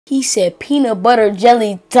He said peanut butter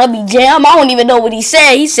jelly tubby jam. I don't even know what he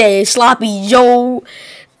said. He said sloppy Joe,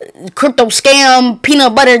 crypto scam,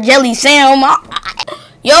 peanut butter jelly Sam.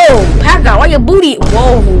 Yo, PACKGOD, why your booty?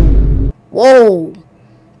 Whoa, whoa.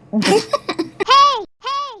 Hey,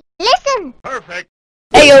 listen. Perfect.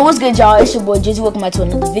 Hey yo, what's good, y'all? It's your boy Drizzy. Welcome back to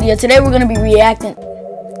another video. Today we're gonna be reacting.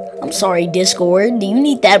 I'm sorry, Discord. Do you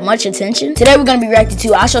need that much attention? Today we're gonna be reacting to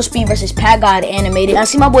ishowspeed versus PACKGOD animated. I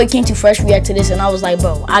see my boy King Too Fresh react to this, and I was like,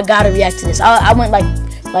 bro, I gotta react to this. I went like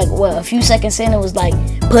what, a few seconds in, it was like,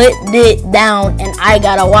 put it down, and I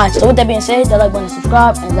gotta watch. So with that being said, hit that like button,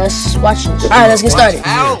 subscribe, and let's watch this. All right, let's get started.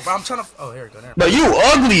 Ow, bro, I'm trying to. Oh, here we go. But you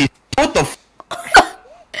ugly. What the f?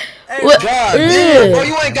 What? God damn, bro,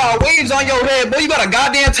 you ain't got waves on your head, bro. You got a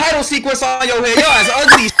goddamn title sequence on your head. Yo, it's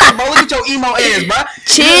ugly shit, bro. Look at your emo ass, bro.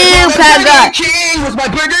 Chill, PACKGOD. King was my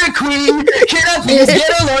burger queen. Can I please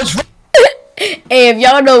get a lunch? Hey, if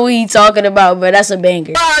y'all know what he talking about, but that's a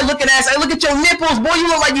banger. Alright, looking ass. Hey, look at your nipples, boy. You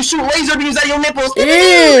look like you shoot laser beams out of your nipples.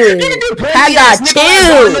 PACKGOD,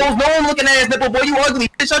 chill. No one looking ass nipple, boy. You ugly.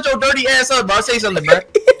 Shut your dirty ass up, bro. Say something, bro.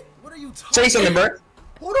 What are you talking? Say something, bro.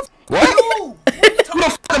 Who the f? What? You? Who the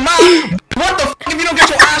fuck am I? What the fuck if you don't get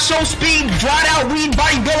your ishowspeed, dried out weed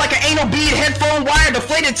body built like an anal bead, headphone wire,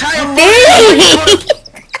 deflated tire?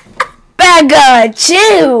 PACKGOD,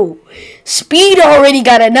 chill. Speed already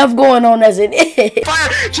got enough going on as it is. Fire,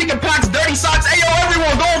 chicken pox, dirty socks. Hey yo,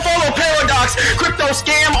 everyone, go and follow Paradox. Crypto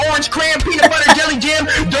scam, orange cram, peanut butter jelly jam,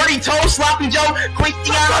 dirty toe, sloppy Joe, quick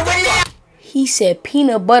He said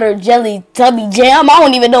peanut butter jelly tubby jam. I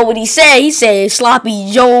don't even know what he said. He said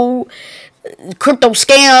sloppy Joe, crypto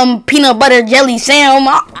scam, peanut butter jelly Sam.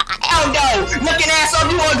 looking ass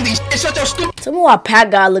up, you ugly. Shut your stupid. Tell me why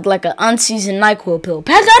PACKGOD look like an unseasoned NyQuil pill.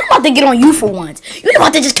 PACKGOD, I'm about to get on you for once. You ain't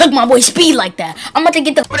about to just cook my boy Speed like that. I'm about to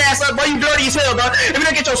get the ass up, bro. You dirty as hell, bro. If you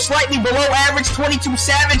don't get your slightly below average 22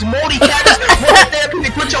 savage, moldy cabbage, moldy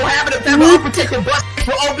therapeutic, put your habit of family unprotected bust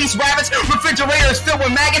for obese rabbits, refrigerators filled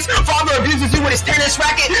with maggots, father abuses you with his tennis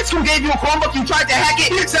racket, school gave you a Chromebook, you tried to hack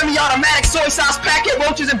it, semi-automatic soy sauce packet,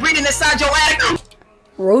 roaches and breeding inside your attic.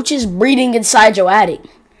 roaches breeding inside your attic.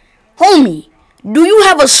 Homie, do you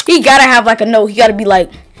have a... He gotta have like a note. He gotta be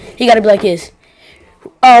like this.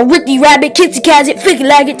 Ricky Rabbit, Kitsy Kazit, Ficky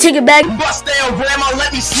Laggett, Ticket Bag. Bust down, grandma,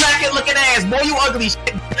 let me smack it, looking ass, boy, you ugly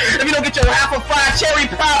shit. If you don't get your half of fried cherry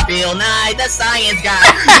pop, Bill Nye, the science guy.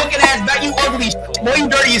 Looking ass back, you ugly shit. Boy, you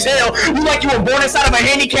dirty as hell. You like you were born inside of a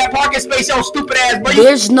handicapped parking space, yo, stupid ass, bro.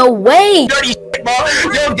 There's no way. Dirty shit, bro.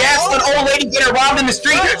 Yo, dad's an old lady getting robbed in the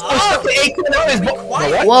street.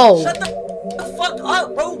 Whoa. Shut the fuck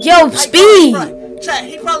up, bro. Yo, Speed. Chat,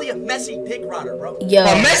 he probably a messy dick rider, bro. Yo.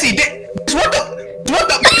 A messy dick? What the?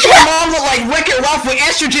 Your mom look like Wreck-It Ralph with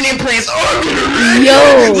estrogen implants.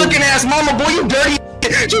 Yo. Looking ass mama, boy, you dirty.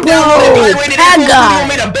 You PACKGOD.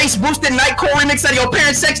 made a bass boosted nightcore remix out of your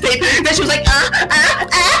parents' sex tape. Then she was like,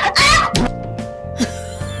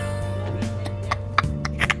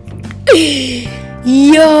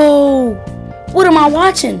 Yo. What am I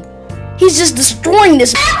watching? He's just destroying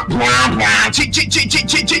this. Oh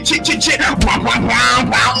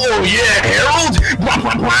yeah, Harold.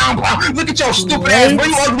 Look at your stupid ass, boy.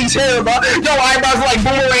 You ugly as hell, bro. Your eyebrows are like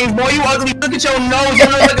boomerangs, boy. You ugly. Look at your nose. You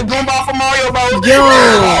look like a Goombah from Mario, bro. Yo.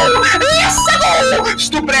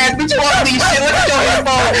 Stupid ass, bitch. You ugly shit. Look at your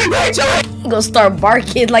headphones. Look at your. You gonna start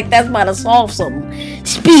barking like that's about to solve something.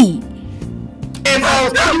 Speed.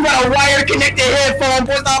 Headphones. You got a wire connected headphone,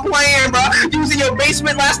 boy. Stop playing, bro. You was in your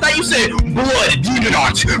basement last night. You said blood, demon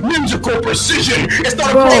art, whimsical precision. It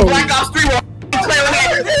started playing Black Ops 3 while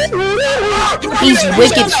He's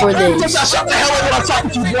wicked for this. Shut the hell up when I'm talking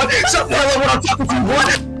to you, boy. Shut the hell up when I'm talking to you, boy.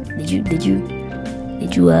 Did you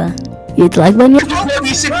you hit the like button? You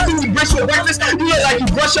brush for breakfast. You look like you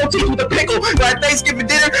brush your teeth with a pickle. At Thanksgiving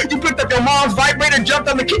dinner, you picked up your mom's vibrator, jumped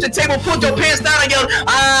on the kitchen table, pulled your pants down, and yelled,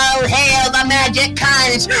 "Oh hail the magic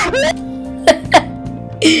conch!"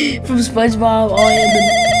 From SpongeBob, all in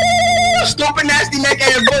the stupid nasty neck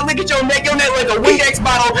ass boy. Look at your neck like a Windex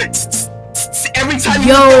bottle. Every time you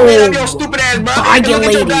yo, your stupid ass, bro. Look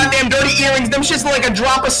at your goddamn dirty earrings. Them shits look like a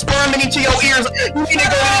drop of sperm in each of your ears. You need to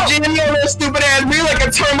go to the gym, yo, little stupid ass. Be like a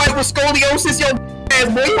termite with scoliosis, yo, ass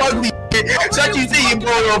boy. You ugly shit. Shut you see, you boy,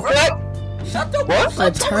 yo, fuck. Shut the what?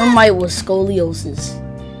 A termite with scoliosis.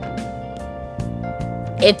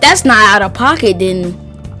 If that's not out of pocket, then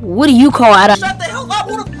what do you call out of? Shut the hell up.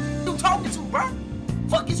 Who the f you talking to, bro?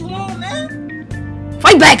 Fuck is you on, man?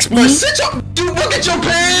 Fight back, Speed. Dude, look at your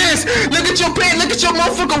pants. Look at your pants. Look at your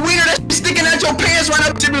motherfucking wiener that's sticking out your pants right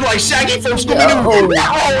up to me like Shaggy from Scooby-Doo.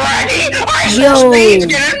 Alrighty. Speed's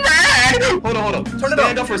getting mad. Hold on.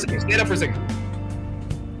 Stand up for a second.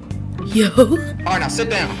 Yo. Alright, now sit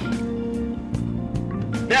down.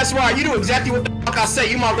 That's right, you do exactly what the fuck I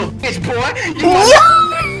say, you my little bitch, boy.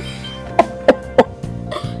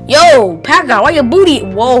 Yo, PACKGOD, why your booty?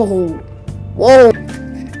 Whoa. Whoa.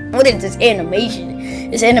 What is this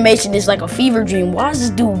animation? This animation is like a fever dream. Why is this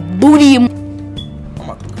dude booty? I'm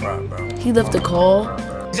about to cry, bro. He left the call.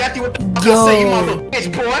 Exactly what the fuck I say, you my little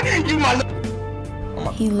bitch, boy. You my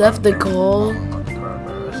little... He left the call.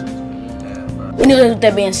 Anyways, with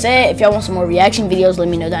that being said, if y'all want some more reaction videos, let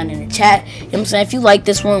me know down in the chat. You know what I'm saying? If you like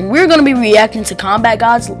this one, we're going to be reacting to Combat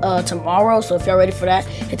Gods tomorrow. So if y'all ready for that,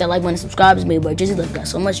 hit that like button and subscribe. It's me, boy Drizzy. Love you guys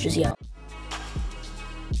so much. Drizzy out.